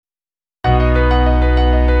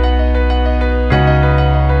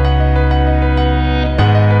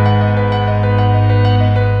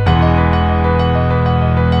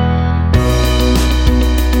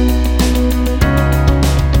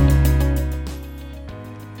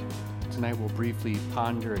tonight we'll briefly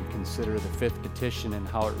ponder and consider the fifth petition and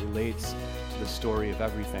how it relates to the story of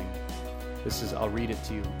everything. I'll read it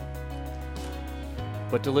to you.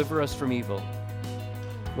 But deliver us from evil.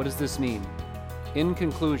 What does this mean? In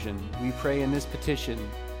conclusion, we pray in this petition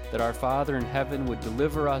that our Father in heaven would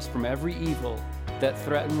deliver us from every evil that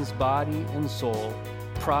threatens body and soul,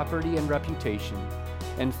 property and reputation.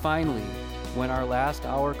 And finally, when our last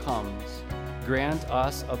hour comes, grant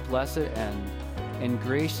us a blessed end and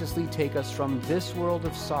graciously take us from this world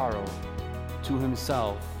of sorrow to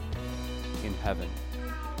himself in heaven.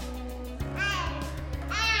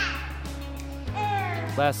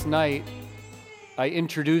 Last night, I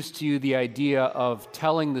introduced to you the idea of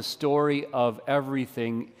telling the story of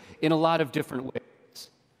everything in a lot of different ways.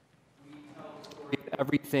 We tell the story of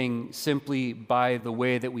everything simply by the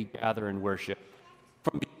way that we gather and worship.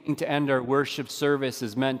 From beginning to end, our worship service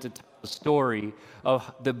is meant to tell the story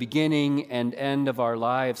of the beginning and end of our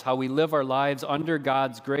lives, how we live our lives under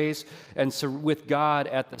God's grace and with God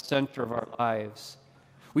at the center of our lives.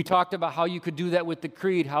 We talked about how you could do that with the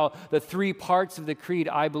creed, how the three parts of the creed,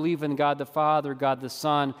 I believe in God the Father, God the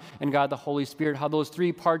Son, and God the Holy Spirit, how those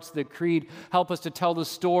three parts of the creed help us to tell the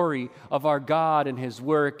story of our God and his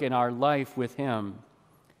work and our life with him.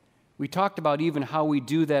 We talked about even how we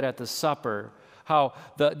do that at the supper, how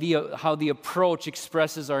the approach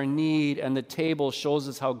expresses our need and the table shows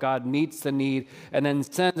us how God meets the need and then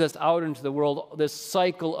sends us out into the world. This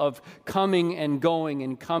cycle of coming and going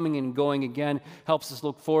and coming and going again helps us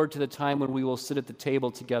look forward to the time when we will sit at the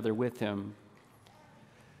table together with him.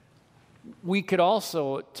 We could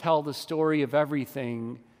also tell the story of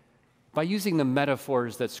everything by using the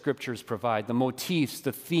metaphors that scriptures provide, the motifs,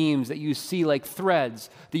 the themes that you see like threads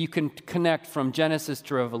that you can connect from Genesis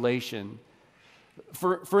to Revelation.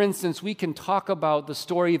 For instance, we can talk about the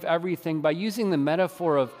story of everything by using the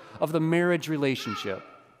metaphor of the marriage relationship.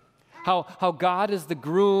 How God is the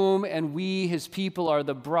groom and we, his people, are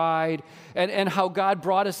the bride, and how God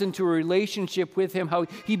brought us into a relationship with him, how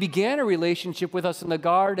he began a relationship with us in the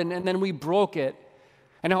garden and then we broke it.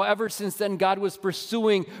 And how ever since then God was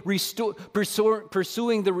pursuing the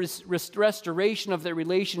restoration of that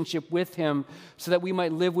relationship with him so that we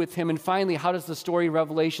might live with him. And finally, how does the story of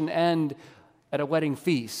Revelation end? At a wedding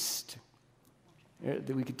feast.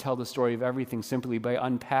 That we could tell the story of everything simply by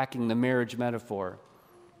unpacking the marriage metaphor.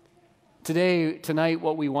 Tonight,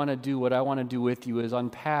 what I want to do with you is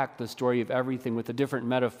unpack the story of everything with a different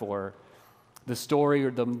metaphor. The story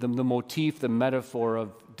or the motif, the metaphor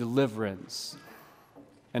of deliverance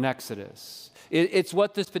and Exodus. It's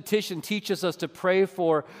what this petition teaches us to pray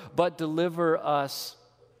for, but deliver us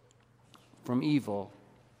from evil.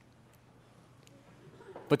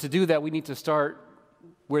 But to do that, we need to start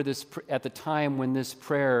at the time when this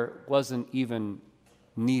prayer wasn't even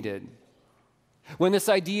needed. When this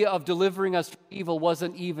idea of delivering us from evil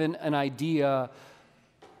wasn't even an idea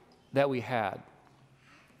that we had.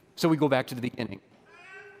 So we go back to the beginning.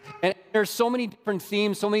 And there's so many different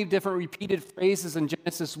themes, so many different repeated phrases in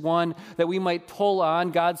Genesis 1 that we might pull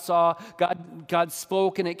on. God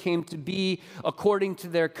spoke and it came to be according to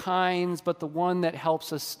their kinds, but the one that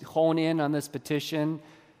helps us hone in on this petition,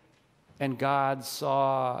 and God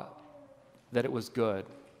saw that it was good.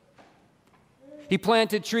 He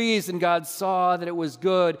planted trees and God saw that it was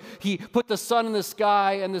good. He put the sun in the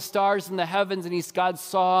sky and the stars in the heavens and God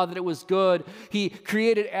saw that it was good. He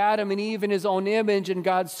created Adam and Eve in his own image and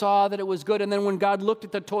God saw that it was good. And then when God looked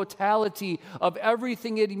at the totality of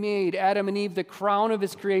everything that he made, Adam and Eve, the crown of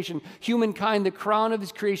his creation, humankind, the crown of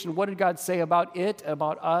his creation, what did God say about it,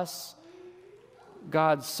 about us?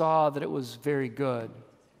 God saw that it was very good.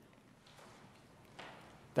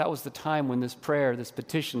 That was the time when this prayer, this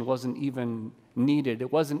petition wasn't even needed.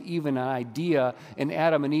 It wasn't even an idea in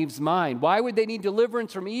Adam and Eve's mind. Why would they need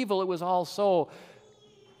deliverance from evil? It was all so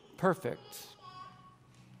perfect.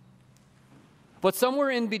 But somewhere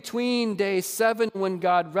in between day 7 when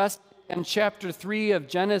God rested and chapter 3 of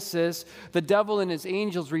Genesis, the devil and his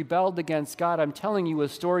angels rebelled against God. I'm telling you a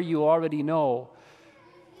story you already know.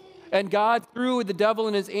 And God threw the devil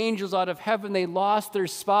and his angels out of heaven. They lost their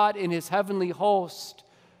spot in his heavenly host.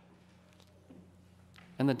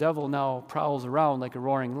 And the devil now prowls around like a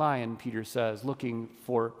roaring lion, Peter says, looking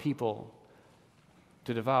for people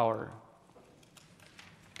to devour.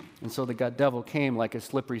 And so the devil came like a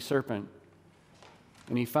slippery serpent,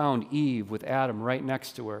 and he found Eve with Adam right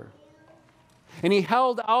next to her. And he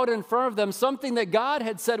held out in front of them something that God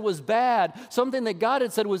had said was bad, something that God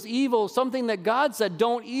had said was evil, something that God said,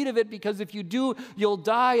 don't eat of it because if you do, you'll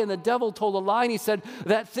die. And the devil told a lie, and he said,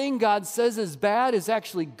 that thing God says is bad is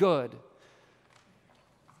actually good.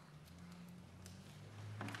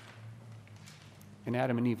 And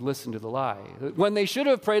Adam and Eve listened to the lie. When they should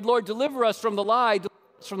have prayed, Lord, deliver us from the lie, deliver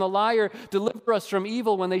us from the liar, deliver us from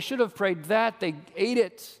evil. When they should have prayed that, they ate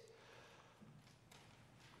it.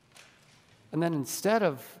 And then instead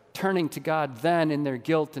of turning to God then in their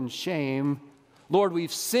guilt and shame, Lord,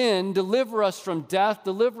 we've sinned, deliver us from death,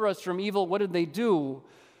 deliver us from evil, what did they do?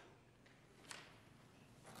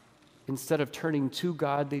 Instead of turning to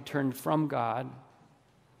God, they turned from God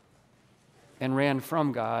and ran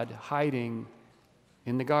from God, hiding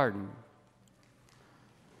in the garden.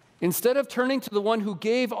 Instead of turning to the one who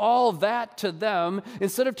gave all that to them,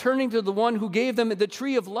 instead of turning to the one who gave them the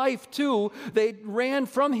tree of life too, they ran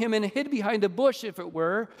from him and hid behind a bush, if it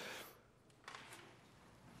were.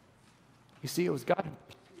 You see, it was God.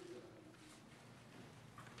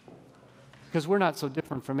 Because we're not so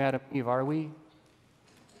different from Adam and Eve, are we?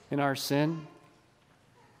 In our sin.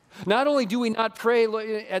 Not only do we not pray,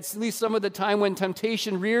 at least some of the time when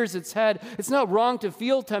temptation rears its head, it's not wrong to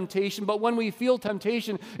feel temptation, but when we feel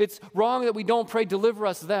temptation, it's wrong that we don't pray, deliver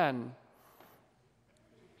us then.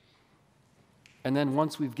 And then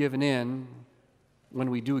once we've given in,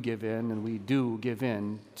 when we do give in, and we do give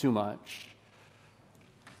in too much,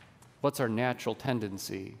 what's our natural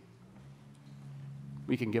tendency?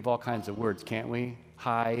 We can give all kinds of words, can't we?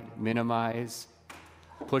 Hide, minimize,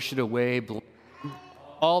 push it away, blame.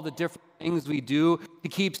 All the different things we do to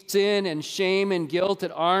keep sin and shame and guilt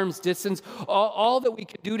at arm's distance, all that we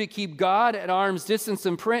can do to keep God at arm's distance,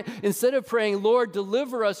 and pray, instead of praying, Lord,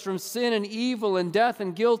 deliver us from sin and evil and death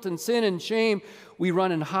and guilt and sin and shame, we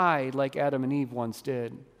run and hide like Adam and Eve once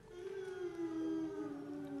did.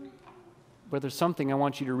 But there's something I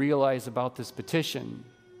want you to realize about this petition.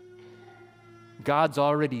 God's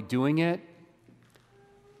already doing it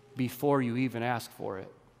before you even ask for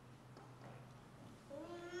it.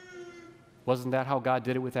 Wasn't that how God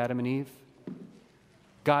did it with Adam and Eve?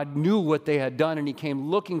 God knew what they had done, and he came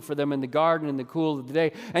looking for them in the garden in the cool of the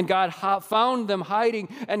day. And God found them hiding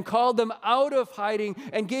and called them out of hiding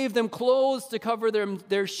and gave them clothes to cover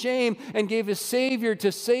their shame and gave a Savior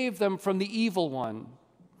to save them from the evil one.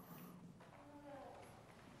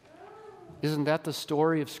 Isn't that the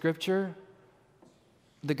story of Scripture?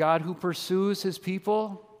 The God who pursues his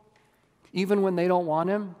people, even when they don't want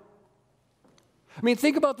him? I mean,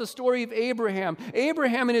 think about the story of Abraham.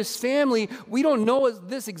 Abraham and his family, we don't know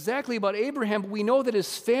this exactly about Abraham, but we know that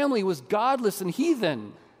his family was godless and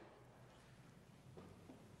heathen.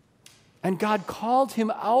 And God called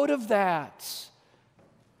him out of that.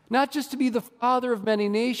 Not just to be the father of many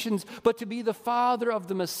nations, but to be the father of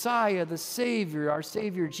the Messiah, the Savior, our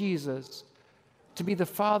Savior Jesus. To be the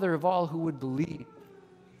father of all who would believe.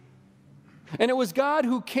 And it was God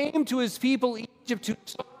who came to his people, Egypt, to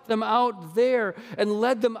sort them out there and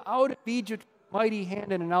led them out of Egypt with a mighty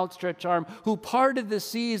hand and an outstretched arm, who parted the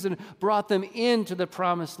seas and brought them into the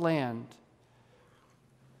promised land.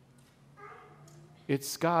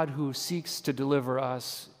 It's God who seeks to deliver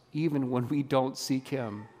us even when we don't seek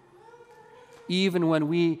him. Even when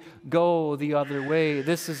we go the other way.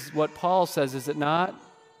 This is what Paul says, is it not?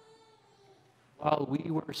 While we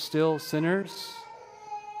were still sinners,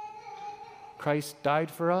 Christ died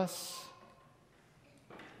for us.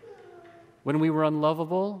 When we were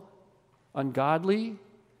unlovable, ungodly,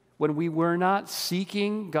 when we were not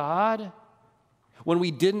seeking God, when we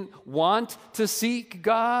didn't want to seek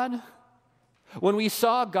God, when we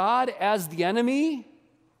saw God as the enemy,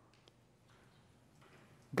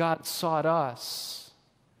 God sought us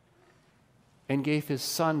and gave his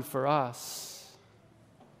Son for us,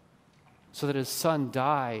 so that his Son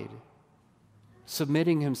died,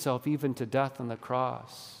 submitting himself even to death on the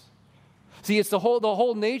cross. See, it's the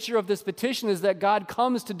whole nature of this petition is that God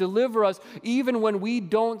comes to deliver us even when we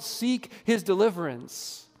don't seek his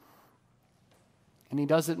deliverance. And he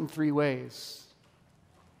does it in three ways.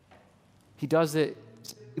 He does it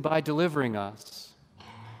by delivering us.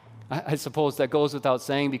 I suppose that goes without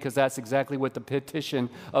saying, because that's exactly what the petition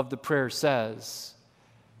of the prayer says.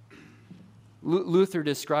 Luther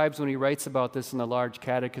describes, when he writes about this in the Large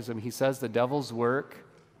Catechism, he says the devil's work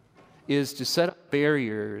is to set up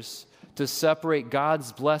barriers to separate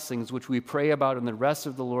God's blessings, which we pray about in the rest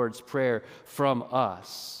of the Lord's Prayer, from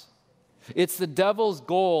us. It's the devil's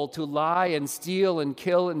goal to lie and steal and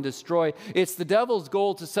kill and destroy. It's the devil's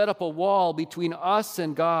goal to set up a wall between us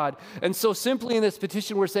and God. And so simply in this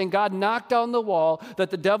petition, we're saying, God, knock down the wall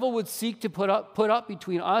that the devil would seek to put up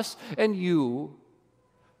between us and you,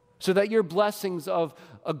 so that your blessings of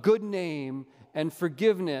a good name and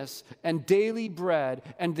forgiveness and daily bread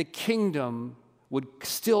and the kingdom would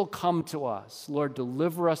still come to us. Lord,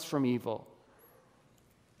 deliver us from evil.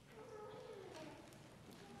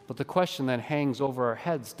 But the question that hangs over our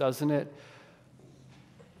heads, doesn't it?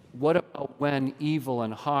 What about when evil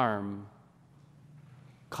and harm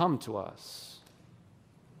come to us?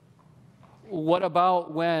 What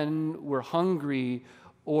about when we're hungry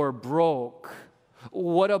or broke?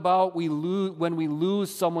 What about when we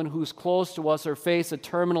lose someone who's close to us or face a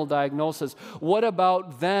terminal diagnosis? What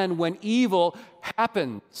about then when evil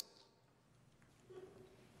happens?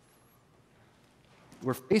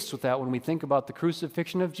 We're faced with that when we think about the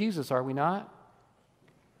crucifixion of Jesus, are we not?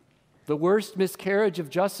 The worst miscarriage of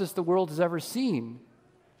justice the world has ever seen.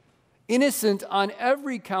 Innocent on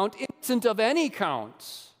every count, innocent of any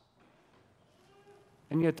count.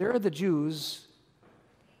 And yet there are the Jews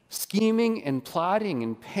scheming and plotting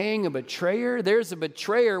and paying a betrayer. There's a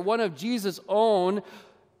betrayer, one of Jesus' own,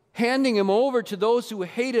 handing him over to those who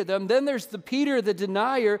hated them. Then there's the Peter, the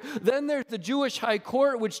denier. Then there's the Jewish high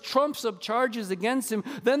court, which trumps up charges against him.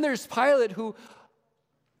 Then there's Pilate, who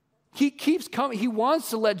he keeps coming. He wants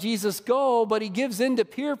to let Jesus go, but he gives in to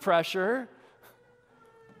peer pressure.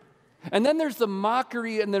 And then there's the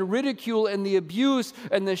mockery and the ridicule and the abuse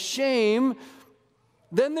and the shame.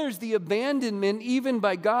 Then there's the abandonment, even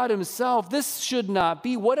by God himself. This should not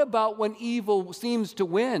be. What about when evil seems to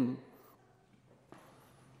win?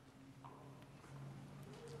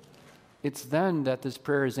 It's then that this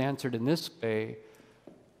prayer is answered in this way,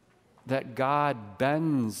 that God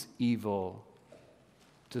bends evil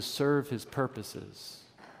to serve his purposes.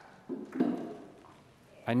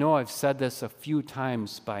 I know I've said this a few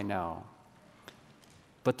times by now,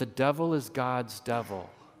 but the devil is God's devil.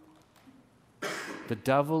 The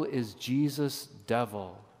devil is Jesus'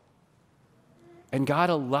 devil. And God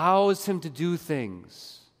allows him to do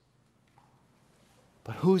things.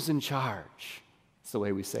 But who's in charge? It's the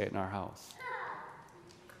way we say it in our house.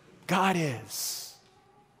 God is.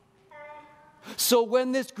 So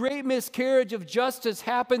when this great miscarriage of justice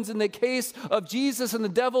happens in the case of Jesus and the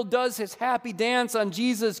devil does his happy dance on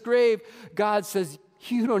Jesus' grave, God says,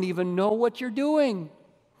 you don't even know what you're doing.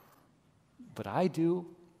 But I do.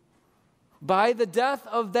 By the death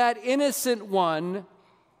of that innocent one,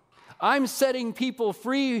 I'm setting people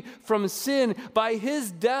free from sin. By his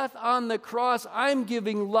death on the cross, I'm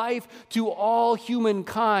giving life to all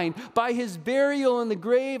humankind. By his burial in the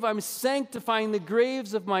grave, I'm sanctifying the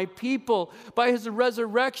graves of my people. By his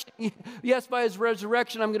resurrection, yes, by his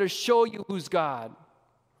resurrection, I'm going to show you who's God.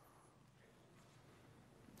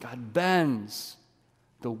 God bends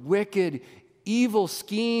the wicked, evil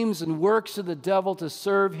schemes and works of the devil to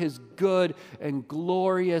serve his good and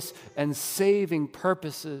glorious and saving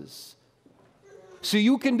purposes. So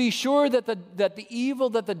you can be sure that the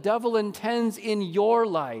evil that the devil intends in your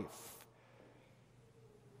life,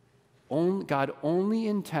 God only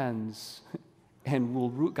intends,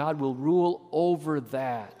 and God will rule over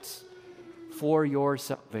that for your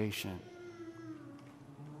salvation.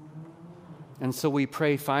 And so we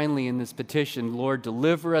pray finally in this petition, Lord,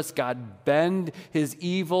 deliver us. God, bend his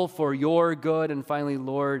evil for your good. And finally,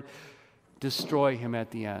 Lord, destroy him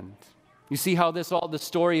at the end. You see how the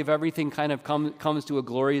story of everything kind of comes to a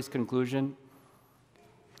glorious conclusion?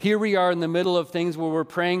 Here we are in the middle of things where we're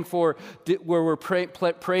praying for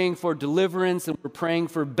deliverance and we're praying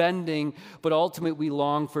for bending, but ultimately we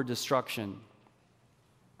long for destruction.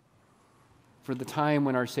 For the time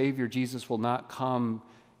when our Savior Jesus will not come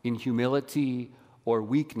in humility or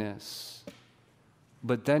weakness,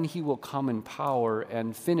 but then he will come in power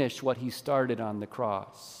and finish what he started on the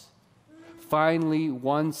cross. Finally,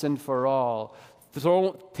 once and for all,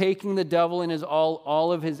 taking the devil and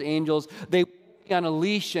all of his angels, they won't be on a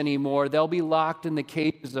leash anymore. They'll be locked in the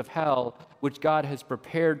cages of hell, which God has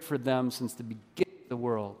prepared for them since the beginning of the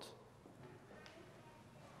world.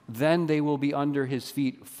 Then they will be under his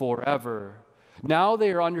feet forever. Now they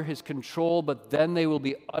are under his control, but then they will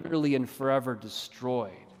be utterly and forever destroyed.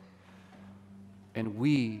 And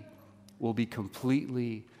we will be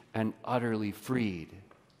completely and utterly freed,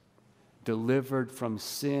 delivered from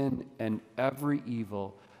sin and every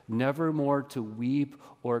evil, never more to weep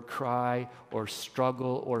or cry or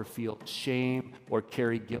struggle or feel shame or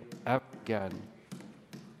carry guilt ever again.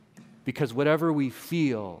 Because whatever we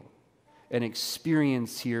feel and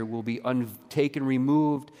experience here will be taken,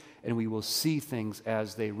 removed, and we will see things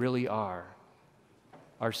as they really are.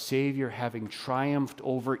 Our Savior having triumphed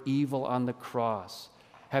over evil on the cross,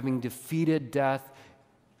 having defeated death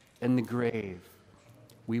and the grave,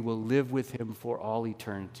 we will live with him for all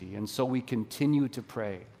eternity. And so we continue to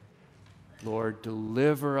pray, Lord,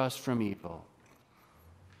 deliver us from evil.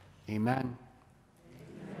 Amen.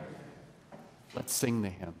 Amen. Let's sing the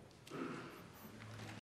hymn.